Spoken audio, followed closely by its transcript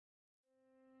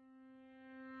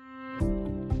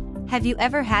Have you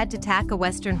ever had to tack a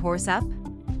Western horse up?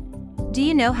 Do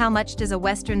you know how much does a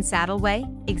Western saddle weigh,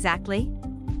 exactly?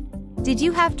 Did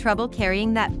you have trouble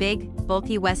carrying that big,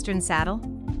 bulky Western saddle?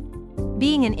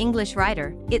 Being an English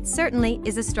rider, it certainly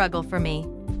is a struggle for me.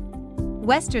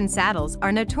 Western saddles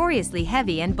are notoriously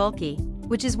heavy and bulky,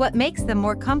 which is what makes them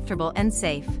more comfortable and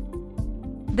safe.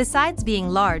 Besides being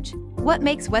large, what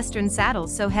makes Western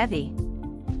saddles so heavy?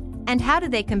 And how do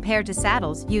they compare to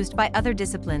saddles used by other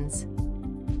disciplines?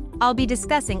 I'll be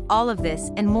discussing all of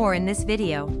this and more in this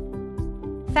video.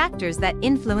 Factors that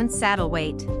influence saddle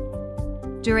weight.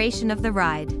 Duration of the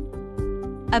ride.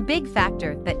 A big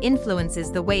factor that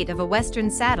influences the weight of a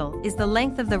Western saddle is the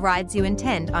length of the rides you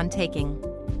intend on taking.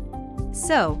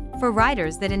 So, for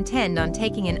riders that intend on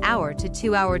taking an hour to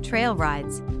 2-hour trail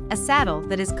rides, a saddle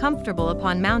that is comfortable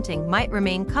upon mounting might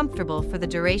remain comfortable for the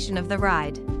duration of the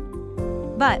ride.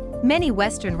 But many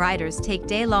Western riders take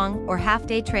day-long or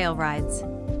half-day trail rides.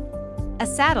 A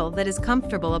saddle that is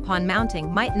comfortable upon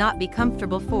mounting might not be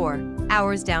comfortable for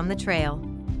hours down the trail.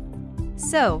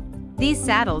 So, these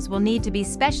saddles will need to be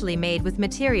specially made with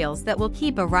materials that will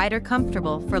keep a rider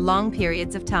comfortable for long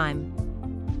periods of time.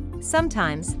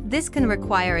 Sometimes, this can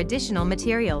require additional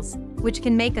materials, which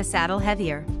can make a saddle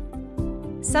heavier.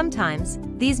 Sometimes,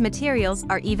 these materials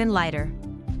are even lighter.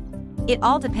 It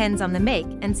all depends on the make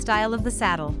and style of the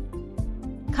saddle.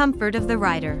 Comfort of the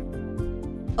rider.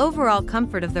 Overall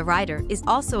comfort of the rider is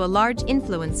also a large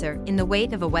influencer in the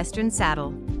weight of a Western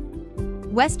saddle.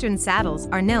 Western saddles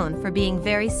are known for being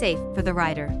very safe for the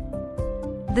rider.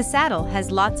 The saddle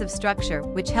has lots of structure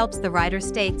which helps the rider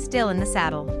stay still in the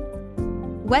saddle.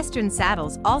 Western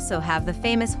saddles also have the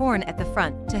famous horn at the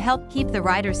front to help keep the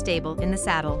rider stable in the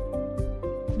saddle.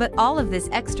 But all of this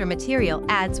extra material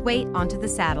adds weight onto the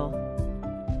saddle.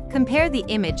 Compare the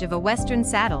image of a Western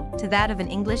saddle to that of an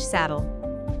English saddle.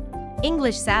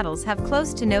 English saddles have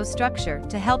close to no structure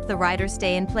to help the rider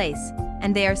stay in place,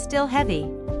 and they are still heavy.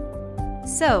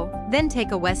 So, then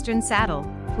take a Western saddle,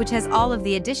 which has all of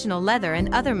the additional leather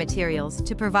and other materials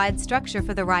to provide structure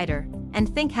for the rider, and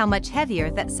think how much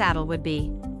heavier that saddle would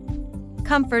be.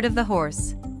 Comfort of the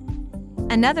horse.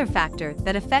 Another factor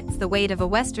that affects the weight of a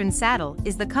Western saddle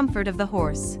is the comfort of the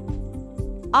horse.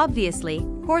 Obviously,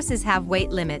 horses have weight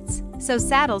limits, so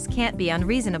saddles can't be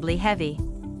unreasonably heavy.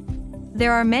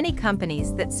 There are many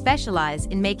companies that specialize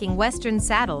in making Western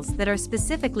saddles that are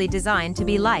specifically designed to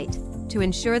be light, to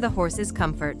ensure the horse's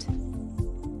comfort.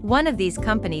 One of these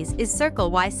companies is Circle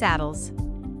Y Saddles.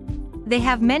 They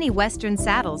have many Western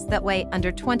saddles that weigh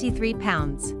under 23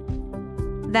 pounds.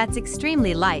 That's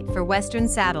extremely light for Western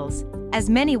saddles, as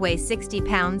many weigh 60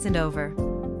 pounds and over.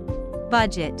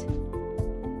 Budget.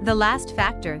 The last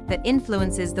factor that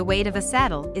influences the weight of a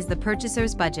saddle is the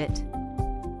purchaser's budget.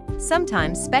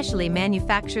 Sometimes specially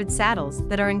manufactured saddles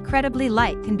that are incredibly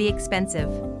light can be expensive.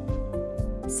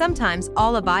 Sometimes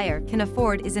all a buyer can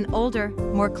afford is an older,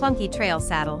 more clunky trail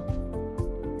saddle.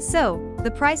 So,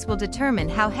 the price will determine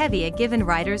how heavy a given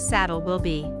rider's saddle will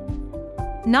be.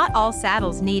 Not all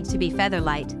saddles need to be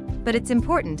featherlight, but it's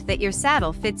important that your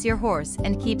saddle fits your horse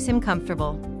and keeps him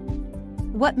comfortable.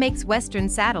 What makes Western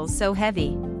saddles so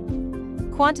heavy?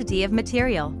 Quantity of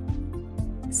material.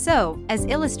 So, as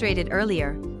illustrated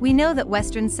earlier, we know that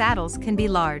Western saddles can be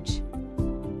large.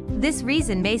 This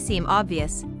reason may seem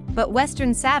obvious, but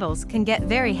Western saddles can get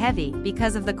very heavy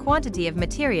because of the quantity of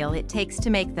material it takes to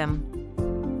make them.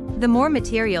 The more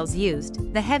materials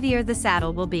used, the heavier the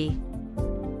saddle will be.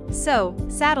 So,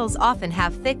 saddles often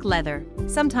have thick leather,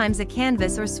 sometimes a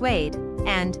canvas or suede,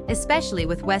 and, especially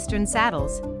with Western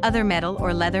saddles, other metal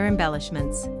or leather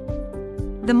embellishments.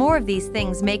 The more of these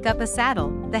things make up a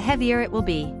saddle, the heavier it will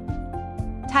be.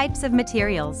 Types of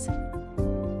materials.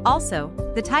 Also,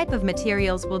 the type of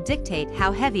materials will dictate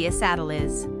how heavy a saddle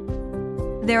is.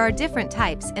 There are different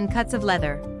types and cuts of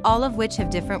leather, all of which have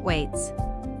different weights.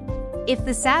 If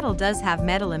the saddle does have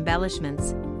metal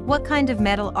embellishments, what kind of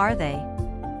metal are they?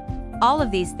 All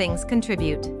of these things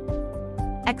contribute.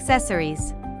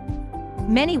 Accessories.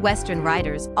 Many Western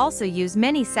riders also use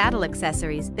many saddle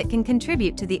accessories that can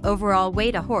contribute to the overall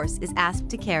weight a horse is asked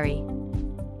to carry.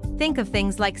 Think of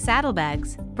things like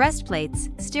saddlebags, breastplates,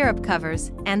 stirrup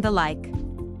covers, and the like.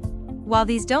 While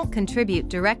these don't contribute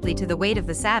directly to the weight of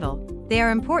the saddle, they are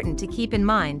important to keep in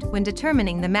mind when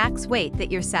determining the max weight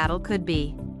that your saddle could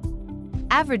be.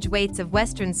 Average weights of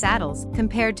Western saddles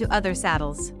compared to other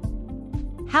saddles.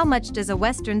 How much does a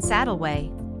Western saddle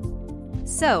weigh?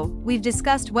 So, we've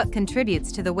discussed what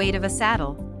contributes to the weight of a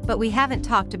saddle, but we haven't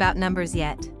talked about numbers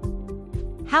yet.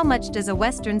 How much does a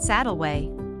Western saddle weigh?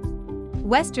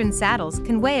 Western saddles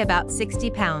can weigh about 60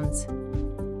 pounds.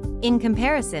 In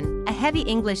comparison, a heavy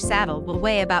English saddle will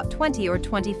weigh about 20 or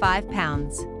 25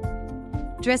 pounds.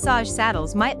 Dressage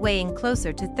saddles might weigh in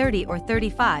closer to 30 or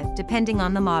 35 depending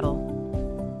on the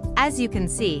model. As you can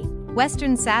see,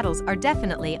 Western saddles are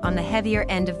definitely on the heavier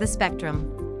end of the spectrum.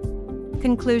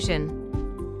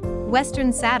 Conclusion: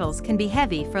 Western saddles can be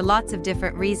heavy for lots of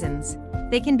different reasons.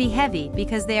 They can be heavy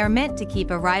because they are meant to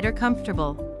keep a rider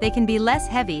comfortable. They can be less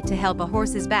heavy to help a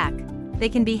horse's back. They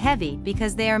can be heavy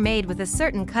because they are made with a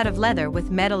certain cut of leather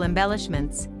with metal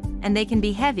embellishments. And they can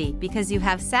be heavy because you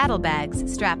have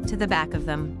saddlebags strapped to the back of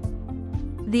them.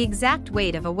 The exact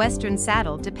weight of a Western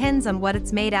saddle depends on what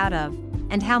it's made out of,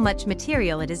 and how much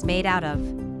material it is made out of.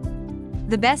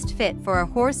 The best fit for a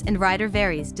horse and rider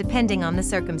varies depending on the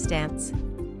circumstance.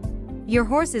 Your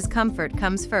horse's comfort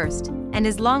comes first, and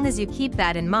as long as you keep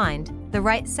that in mind, the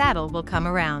right saddle will come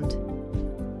around.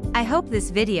 I hope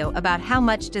this video about how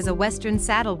much does a Western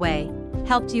saddle weigh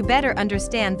helped you better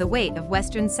understand the weight of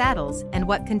Western saddles and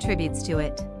what contributes to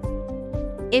it.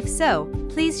 If so,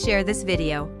 please share this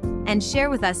video, and share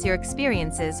with us your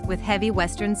experiences with heavy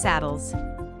Western saddles.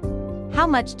 How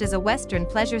much does a Western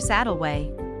pleasure saddle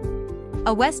weigh?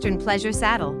 A Western pleasure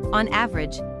saddle, on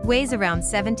average, weighs around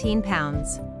 17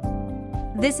 pounds.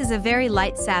 This is a very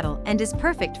light saddle and is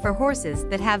perfect for horses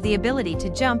that have the ability to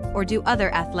jump or do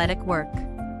other athletic work.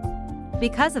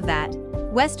 Because of that,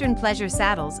 Western pleasure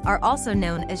saddles are also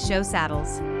known as show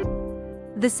saddles.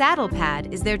 The saddle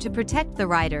pad is there to protect the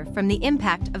rider from the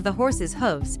impact of the horse's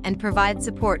hooves and provide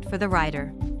support for the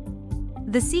rider.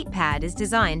 The seat pad is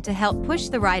designed to help push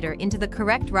the rider into the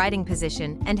correct riding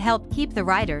position and help keep the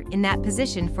rider in that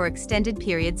position for extended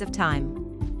periods of time.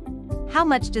 How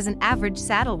much does an average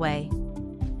saddle weigh?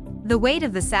 The weight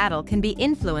of the saddle can be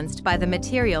influenced by the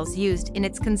materials used in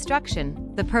its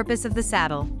construction, the purpose of the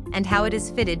saddle, and how it is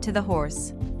fitted to the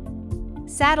horse.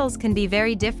 Saddles can be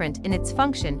very different in its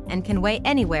function and can weigh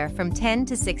anywhere from 10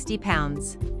 to 60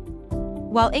 pounds.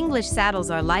 While English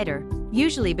saddles are lighter,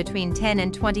 usually between 10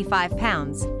 and 25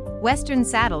 pounds, Western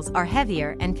saddles are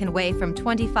heavier and can weigh from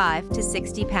 25 to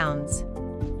 60 pounds.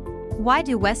 Why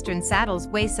do Western saddles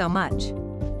weigh so much?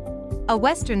 A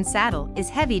Western saddle is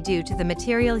heavy due to the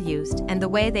material used and the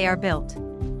way they are built.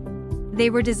 They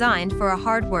were designed for a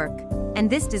hard work, and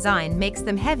this design makes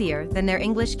them heavier than their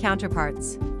English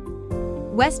counterparts.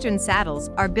 Western saddles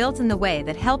are built in the way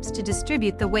that helps to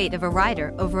distribute the weight of a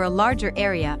rider over a larger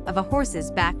area of a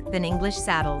horse's back than English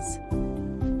saddles.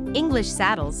 English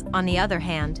saddles, on the other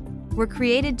hand, were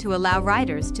created to allow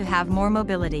riders to have more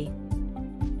mobility.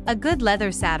 A good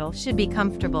leather saddle should be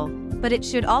comfortable, but it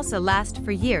should also last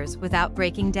for years without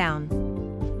breaking down.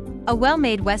 A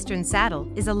well-made Western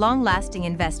saddle is a long-lasting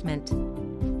investment.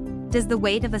 Does the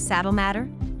weight of a saddle matter?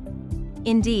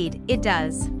 Indeed, it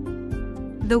does.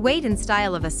 The weight and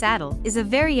style of a saddle is a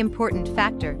very important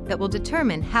factor that will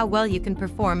determine how well you can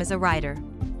perform as a rider.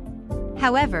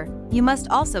 However, you must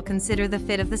also consider the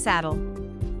fit of the saddle.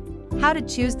 How to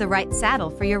choose the right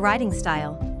saddle for your riding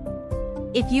style.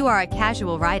 If you are a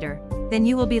casual rider, then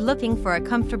you will be looking for a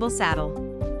comfortable saddle.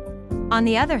 On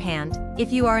the other hand,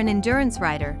 if you are an endurance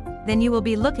rider, then you will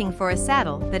be looking for a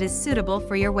saddle that is suitable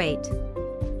for your weight.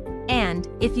 And,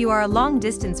 if you are a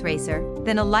long-distance racer,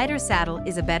 then a lighter saddle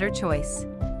is a better choice.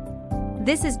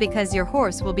 This is because your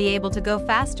horse will be able to go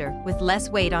faster with less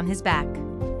weight on his back.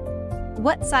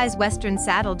 What size Western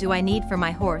saddle do I need for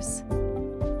my horse?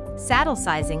 Saddle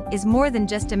sizing is more than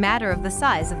just a matter of the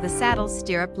size of the saddle's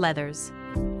stirrup leathers.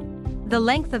 The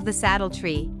length of the saddle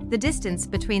tree, the distance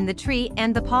between the tree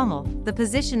and the pommel, the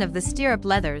position of the stirrup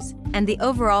leathers, and the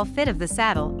overall fit of the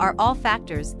saddle are all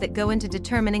factors that go into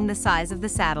determining the size of the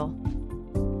saddle.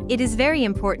 It is very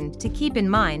important to keep in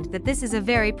mind that this is a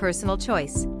very personal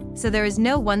choice, so there is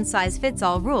no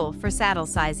one-size-fits-all rule for saddle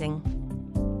sizing.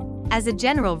 As a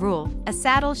general rule, a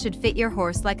saddle should fit your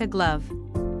horse like a glove.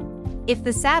 If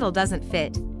the saddle doesn't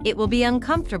fit, it will be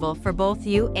uncomfortable for both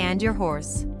you and your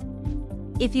horse.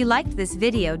 If you liked this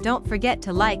video, don't forget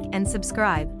to like and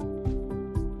subscribe.